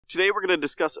Today we're going to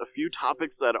discuss a few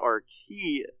topics that are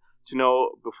key to know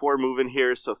before moving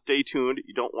here, so stay tuned.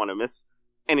 You don't want to miss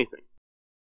anything.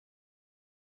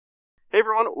 Hey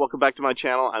everyone, welcome back to my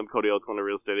channel. I'm Cody, Oakland, a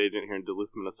real estate agent here in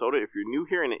Duluth, Minnesota. If you're new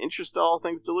here and interested in all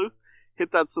things Duluth,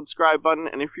 hit that subscribe button.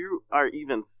 And if you are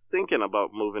even thinking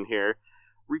about moving here,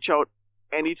 reach out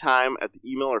anytime at the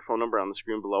email or phone number on the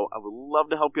screen below. I would love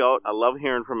to help you out. I love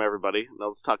hearing from everybody. Now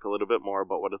let's talk a little bit more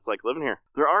about what it's like living here.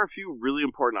 There are a few really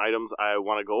important items I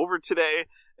want to go over today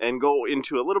and go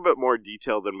into a little bit more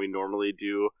detail than we normally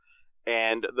do.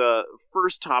 And the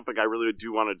first topic I really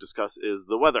do want to discuss is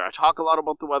the weather. I talk a lot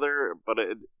about the weather, but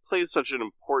it plays such an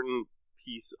important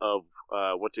piece of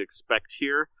what to expect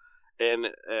here. And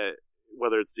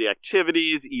whether it's the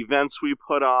activities, events we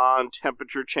put on,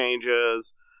 temperature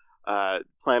changes,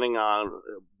 planning on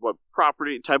what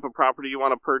type of property you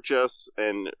want to purchase,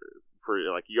 and for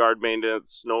like yard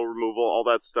maintenance, snow removal, all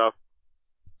that stuff.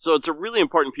 So it's a really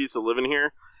important piece of living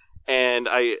here, and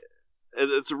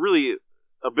it's really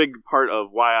a big part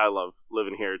of why I love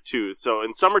living here too. So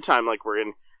in summertime, like we're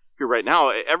in here right now,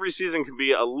 every season can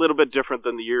be a little bit different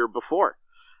than the year before.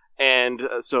 And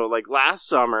so like last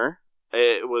summer,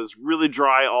 it was really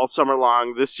dry all summer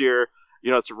long. This year,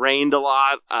 it's rained a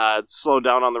lot. It's slowed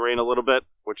down on the rain a little bit,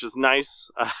 which is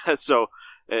nice. So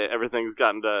everything's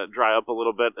gotten to dry up a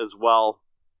little bit as well,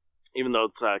 even though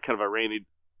it's kind of a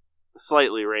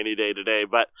slightly rainy day today.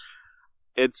 But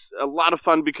it's a lot of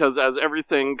fun because as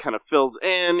everything kind of fills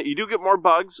in, you do get more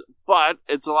bugs, but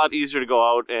it's a lot easier to go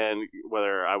out, and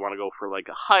whether I want to go for like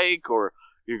a hike or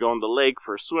you're going to the lake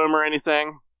for a swim or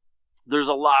anything, there's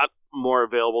a lot more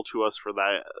available to us for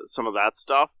that, some of that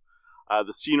stuff.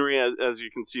 The scenery, as you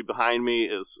can see behind me,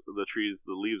 is the trees,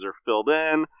 the leaves are filled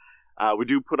in. We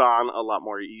do put on a lot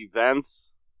more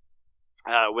events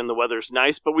when the weather's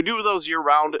nice, but we do those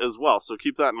year-round as well, so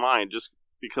keep that in mind. Just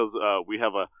because we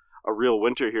have a real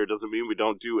winter here doesn't mean we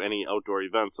don't do any outdoor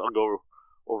events. I'll go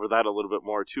over that a little bit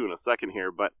more too in a second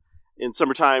here, but in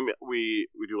summertime we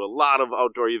do a lot of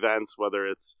outdoor events, whether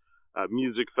it's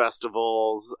music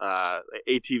festivals,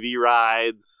 ATV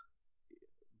rides,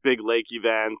 big lake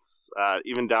events,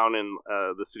 even down in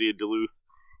the city of Duluth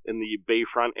in the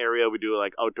Bayfront area, we do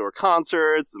like outdoor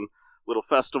concerts and little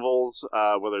festivals,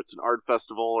 whether it's an art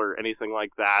festival or anything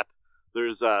like that.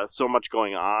 There's so much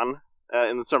going on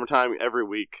in the summertime. Every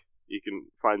week you can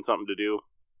find something to do,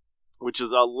 which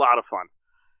is a lot of fun.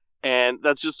 And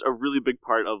that's just a really big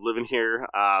part of living here.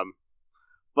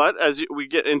 But as we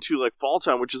get into like fall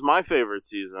time, which is my favorite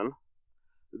season,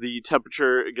 the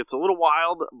temperature gets a little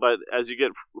wild, but as you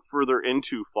get further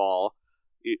into fall,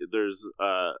 there's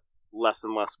less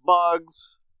and less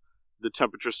bugs. The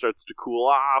temperature starts to cool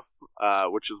off,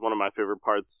 which is one of my favorite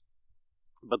parts.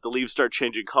 But the leaves start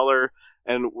changing color,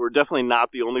 and we're definitely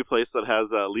not the only place that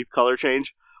has a leaf color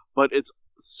change. But it's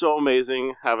so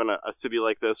amazing having a city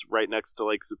like this right next to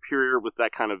Lake Superior with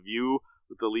that kind of view,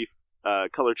 with the leaf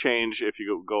color change. If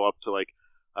you go up to like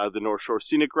the North Shore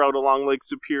Scenic Route along Lake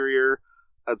Superior,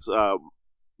 that's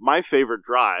my favorite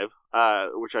drive,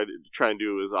 which I try and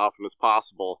do as often as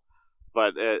possible.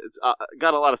 But it's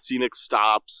got a lot of scenic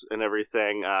stops and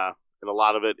everything, and a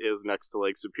lot of it is next to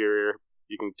Lake Superior.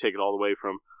 You can take it all the way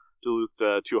from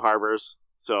Duluth to Harbors,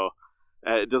 so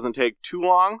it doesn't take too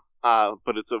long,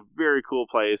 but it's a very cool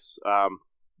place.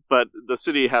 But the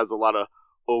city has a lot of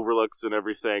overlooks and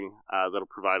everything that'll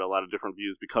provide a lot of different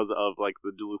views because of like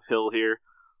the Duluth Hill here.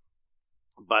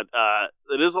 But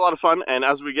it is a lot of fun, and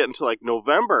as we get into like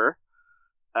November,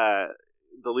 the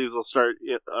leaves will start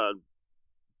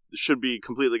should be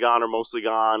completely gone or mostly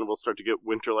gone. We'll start to get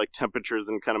winter-like temperatures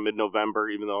in kind of mid-November,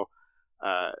 even though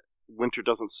winter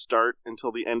doesn't start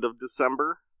until the end of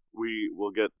December. We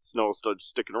will get snow start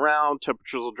sticking around,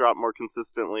 temperatures will drop more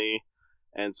consistently,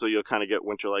 and so you'll kind of get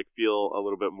winter-like feel a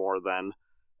little bit more then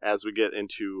as we get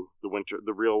into the winter,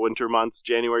 the real winter months.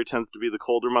 January tends to be the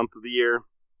colder month of the year,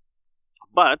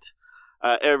 but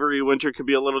every winter can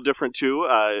be a little different too.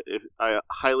 I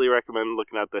highly recommend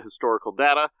looking at the historical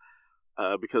data,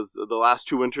 because the last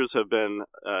two winters have been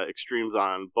extremes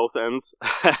on both ends.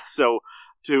 So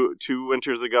two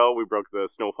winters ago, we broke the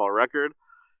snowfall record,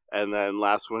 and then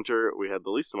last winter, we had the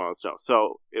least amount of snow.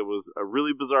 So it was a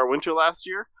really bizarre winter last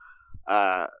year.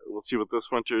 We'll see what this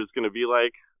winter is going to be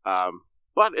like.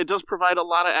 But it does provide a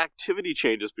lot of activity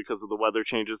changes because of the weather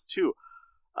changes too.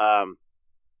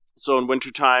 So in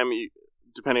wintertime,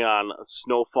 depending on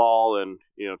snowfall and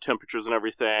temperatures and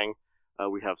everything,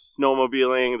 we have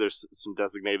snowmobiling. There's some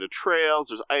designated trails.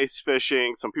 There's ice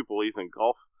fishing. Some people even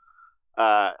golf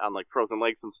on like frozen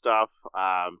lakes and stuff.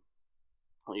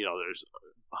 There's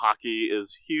hockey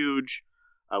is huge.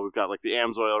 We've got like the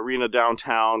Amsoil Arena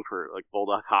downtown for like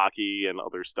Bulldog hockey and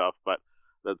other stuff, but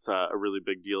that's a really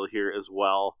big deal here as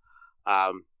well.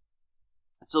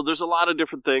 So there's a lot of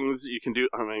different things you can do.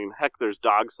 I mean, heck, there's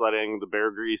dog sledding. The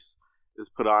bear grease is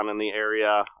put on in the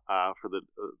area for the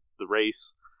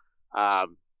race.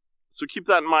 So keep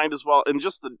that in mind as well. And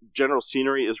just the general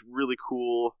scenery is really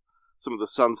cool. Some of the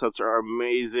sunsets are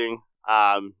amazing.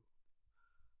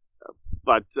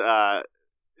 But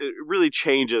it really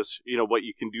changes, what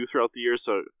you can do throughout the year.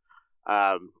 So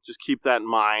just keep that in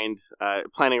mind.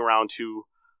 Planning around to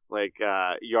like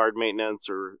yard maintenance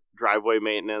or driveway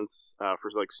maintenance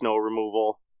for like snow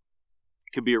removal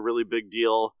could be a really big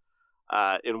deal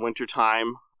in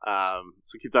wintertime.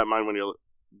 So keep that in mind when you're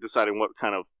deciding what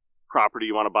kind of property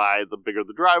you want to buy. The bigger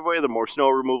the driveway, the more snow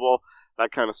removal,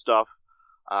 that kind of stuff.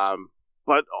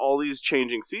 But all these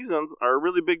changing seasons are a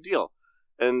really big deal.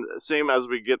 And same as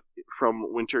we get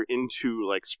from winter into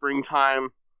like springtime,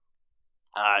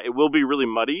 it will be really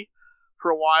muddy for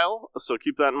a while. So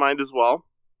keep that in mind as well.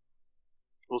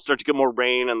 We'll start to get more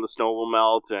rain and the snow will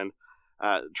melt, and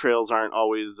trails aren't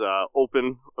always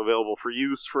open, available for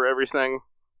use for everything,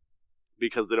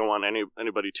 because they don't want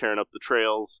anybody tearing up the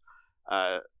trails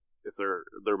if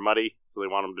they're muddy, so they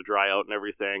want them to dry out and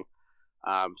everything.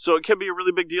 So it can be a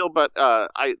really big deal, but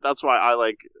that's why I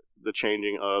like the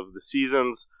changing of the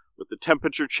seasons. With the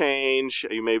temperature change,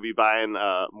 you may be buying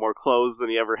more clothes than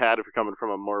you ever had if you're coming from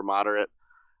a more moderate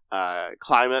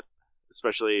climate,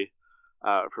 especially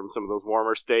from some of those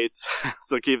warmer states.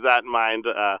 So keep that in mind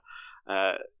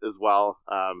as well.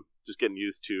 Just getting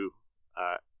used to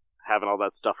having all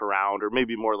that stuff around, or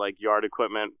maybe more like yard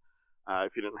equipment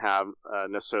if you didn't have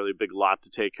necessarily a big lot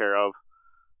to take care of.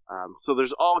 So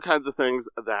there's all kinds of things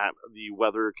that the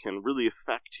weather can really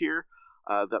affect here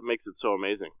that makes it so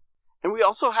amazing. And we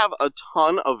also have a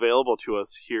ton available to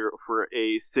us here for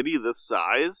a city this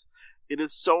size. It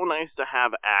is so nice to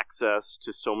have access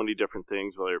to so many different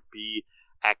things, whether it be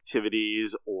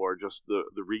activities or just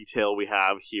the retail we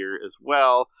have here as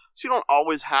well. So you don't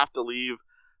always have to leave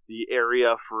the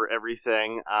area for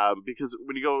everything, because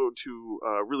when you go to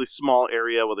a really small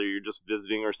area, whether you're just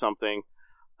visiting or something,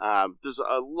 there's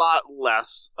a lot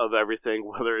less of everything,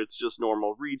 whether it's just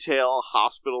normal retail,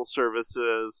 hospital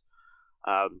services,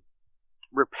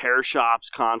 repair shops,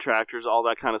 contractors, all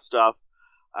that kind of stuff,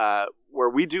 where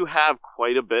we do have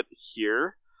quite a bit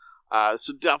here.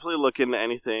 So definitely look into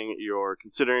anything you're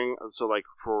considering. So like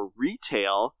for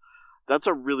retail, that's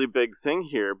a really big thing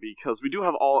here, because we do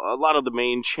have a lot of the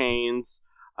main chains.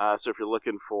 So if you're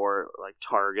looking for like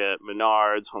Target,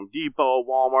 Menards, Home Depot,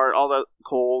 Walmart, all that,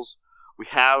 Kohl's, we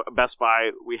have Best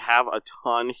Buy, we have a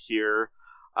ton here.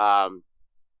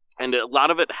 And a lot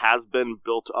of it has been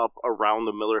built up around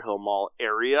the Miller Hill Mall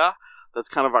area. That's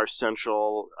kind of our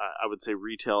central, I would say,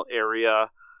 retail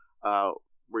area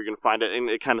where you're going to find it. And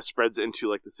it kind of spreads into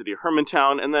like the city of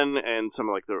Hermantown, and some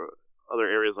of like the other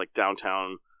areas like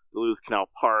downtown Duluth, Canal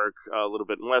Park, a little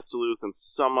bit in West Duluth, and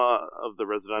some of the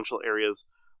residential areas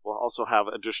will also have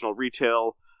additional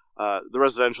retail. The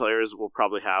residential areas will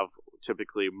probably have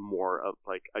typically more of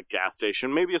like a gas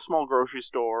station, maybe a small grocery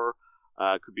store.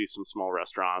 Could be some small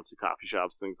restaurants, coffee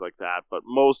shops, things like that. But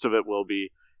most of it will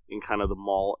be in kind of the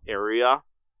mall area.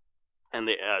 And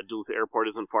the Duluth Airport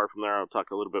isn't far from there. I'll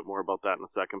talk a little bit more about that in a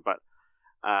second. But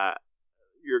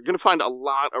you're going to find a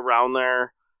lot around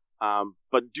there.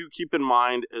 But do keep in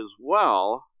mind as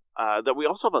well that we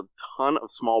also have a ton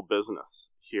of small business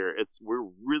here. We're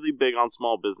really big on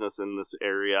small business in this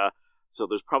area. So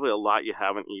there's probably a lot you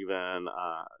haven't even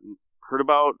heard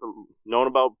about, known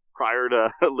about prior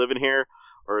to living here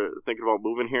or thinking about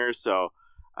moving here. So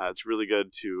it's really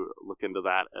good to look into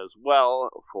that as well,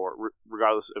 for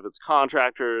regardless if it's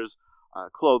contractors,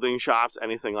 clothing shops,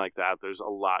 anything like that. There's a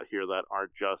lot here that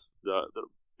aren't just the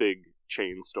big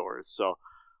chain stores. So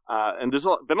and there's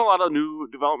been a lot of new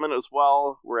development as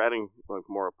well. We're adding like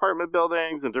more apartment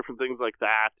buildings and different things like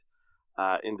that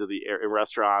into the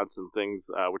restaurants and things,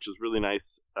 which is really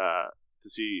nice to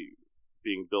see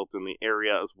being built in the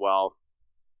area as well.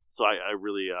 So I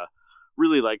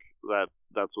really like that.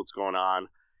 That's what's going on.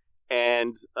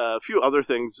 And a few other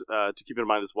things to keep in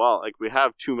mind as well. Like we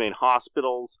have two main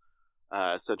hospitals,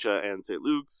 Essentia and St.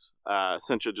 Luke's.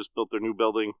 Essentia just built their new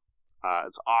building.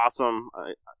 It's awesome.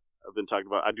 I've been talking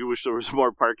about, I do wish there was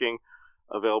more parking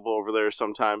available over there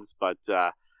sometimes, but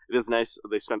it is nice.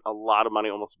 They spent a lot of money,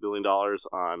 almost $1 billion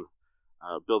on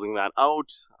building that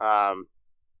out.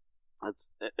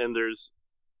 And there's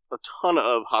a ton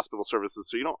of hospital services,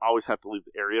 so you don't always have to leave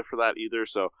the area for that either.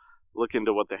 So look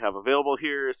into what they have available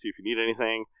here, see if you need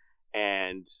anything.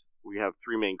 And we have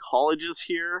 3 main colleges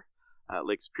here.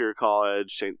 Lake Superior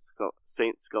College,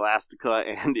 St. Scholastica,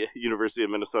 and University of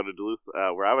Minnesota Duluth,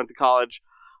 where I went to college.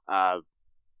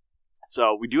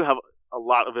 So we do have a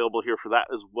lot available here for that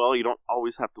as well. You don't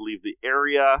always have to leave the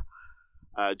area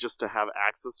just to have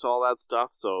access to all that stuff.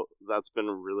 So that's been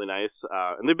really nice.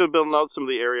 And they've been building out some of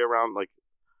the area around like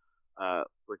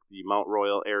the Mount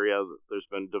Royal area. There's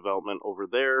been development over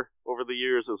there over the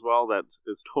years as well. That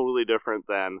is totally different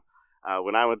than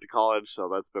when I went to college. So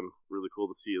that's been really cool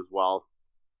to see as well.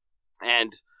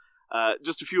 And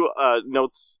just a few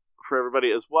notes for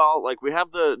everybody as well. Like we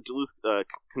have the Duluth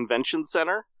Convention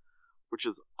Center, which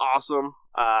is awesome.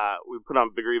 We put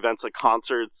on bigger events like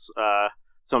concerts.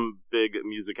 Some big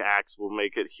music acts will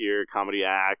make it here, comedy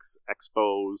acts,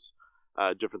 expos,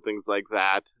 different things like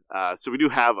that. So we do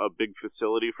have a big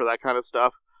facility for that kind of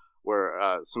stuff,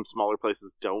 where some smaller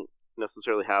places don't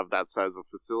necessarily have that size of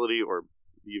facility or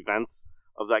the events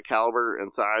of that caliber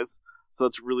and size. So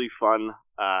it's really fun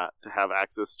to have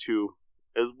access to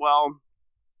as well.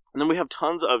 And then we have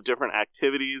tons of different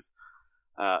activities,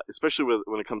 especially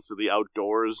when it comes to the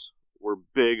outdoors. We're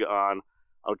big on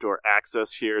outdoor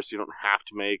access here, so you don't have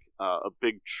to make a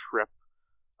big trip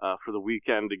for the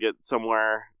weekend to get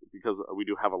somewhere, because we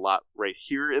do have a lot right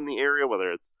here in the area,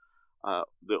 whether it's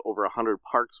the over 100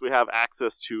 parks we have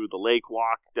access to, the lake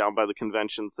walk down by the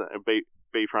convention center,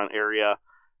 Bayfront area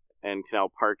and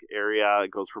Canal Park area.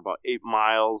 It goes for about 8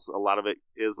 miles. A lot of it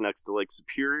is next to Lake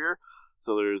Superior,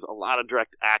 so there's a lot of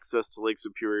direct access to Lake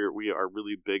Superior we are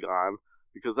really big on,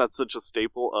 because that's such a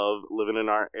staple of living in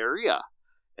our area.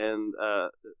 And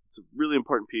it's a really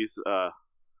important piece of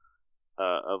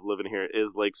living here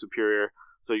is Lake Superior.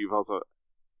 So you're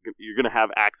going to have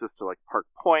access to like Park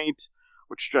Point,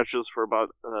 which stretches for about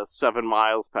 7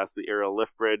 miles past the aerial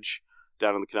lift bridge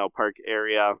down in the Canal Park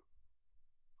area.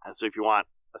 So if you want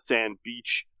a sand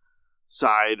beach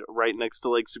side right next to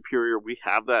Lake Superior, we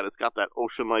have that. It's got that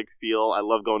ocean-like feel. I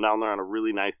love going down there on a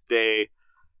really nice day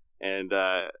and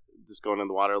just going in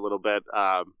the water a little bit.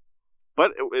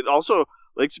 But it also,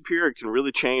 Lake Superior can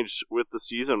really change with the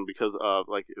season, because of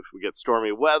like if we get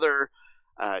stormy weather,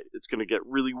 it's going to get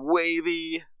really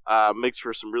wavy. Makes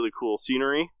for some really cool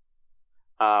scenery.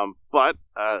 But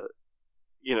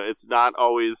it's not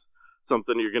always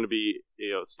something you're going to be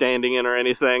standing in or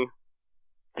anything.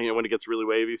 When it gets really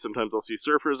wavy, sometimes I'll see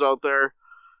surfers out there,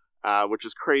 which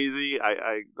is crazy.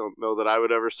 I don't know that I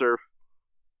would ever surf.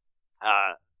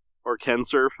 Or can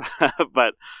surf,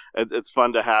 but it's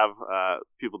fun to have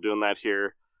people doing that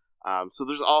here. So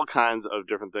there's all kinds of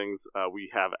different things.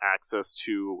 We have access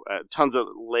to tons of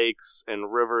lakes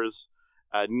and rivers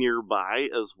nearby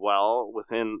as well,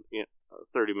 within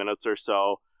 30 minutes or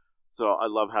so. So I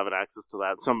love having access to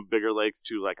that. Some bigger lakes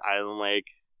too, like Island Lake,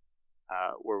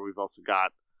 where we've also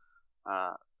got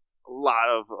a lot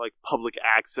of like public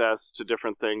access to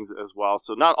different things as well.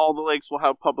 So not all the lakes will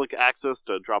have public access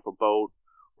to drop a boat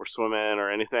or swim in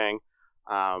or anything.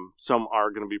 Some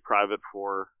are going to be private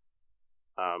for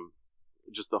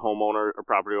just the homeowner or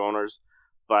property owners,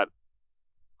 but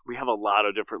we have a lot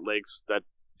of different lakes that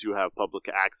do have public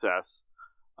access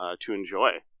to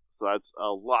enjoy. So that's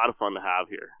a lot of fun to have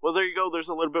here. Well, there you go. There's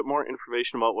a little bit more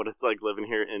information about what it's like living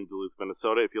here in Duluth,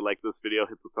 Minnesota. If you like this video,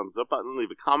 hit the thumbs up button,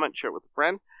 leave a comment, share it with a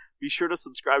friend. Be sure to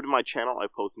subscribe to my channel. I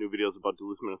post new videos about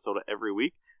Duluth, Minnesota every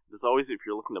week. As always, if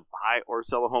you're looking to buy or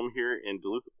sell a home here in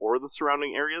Duluth or the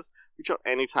surrounding areas, reach out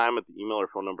anytime at the email or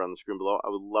phone number on the screen below. I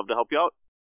would love to help you out.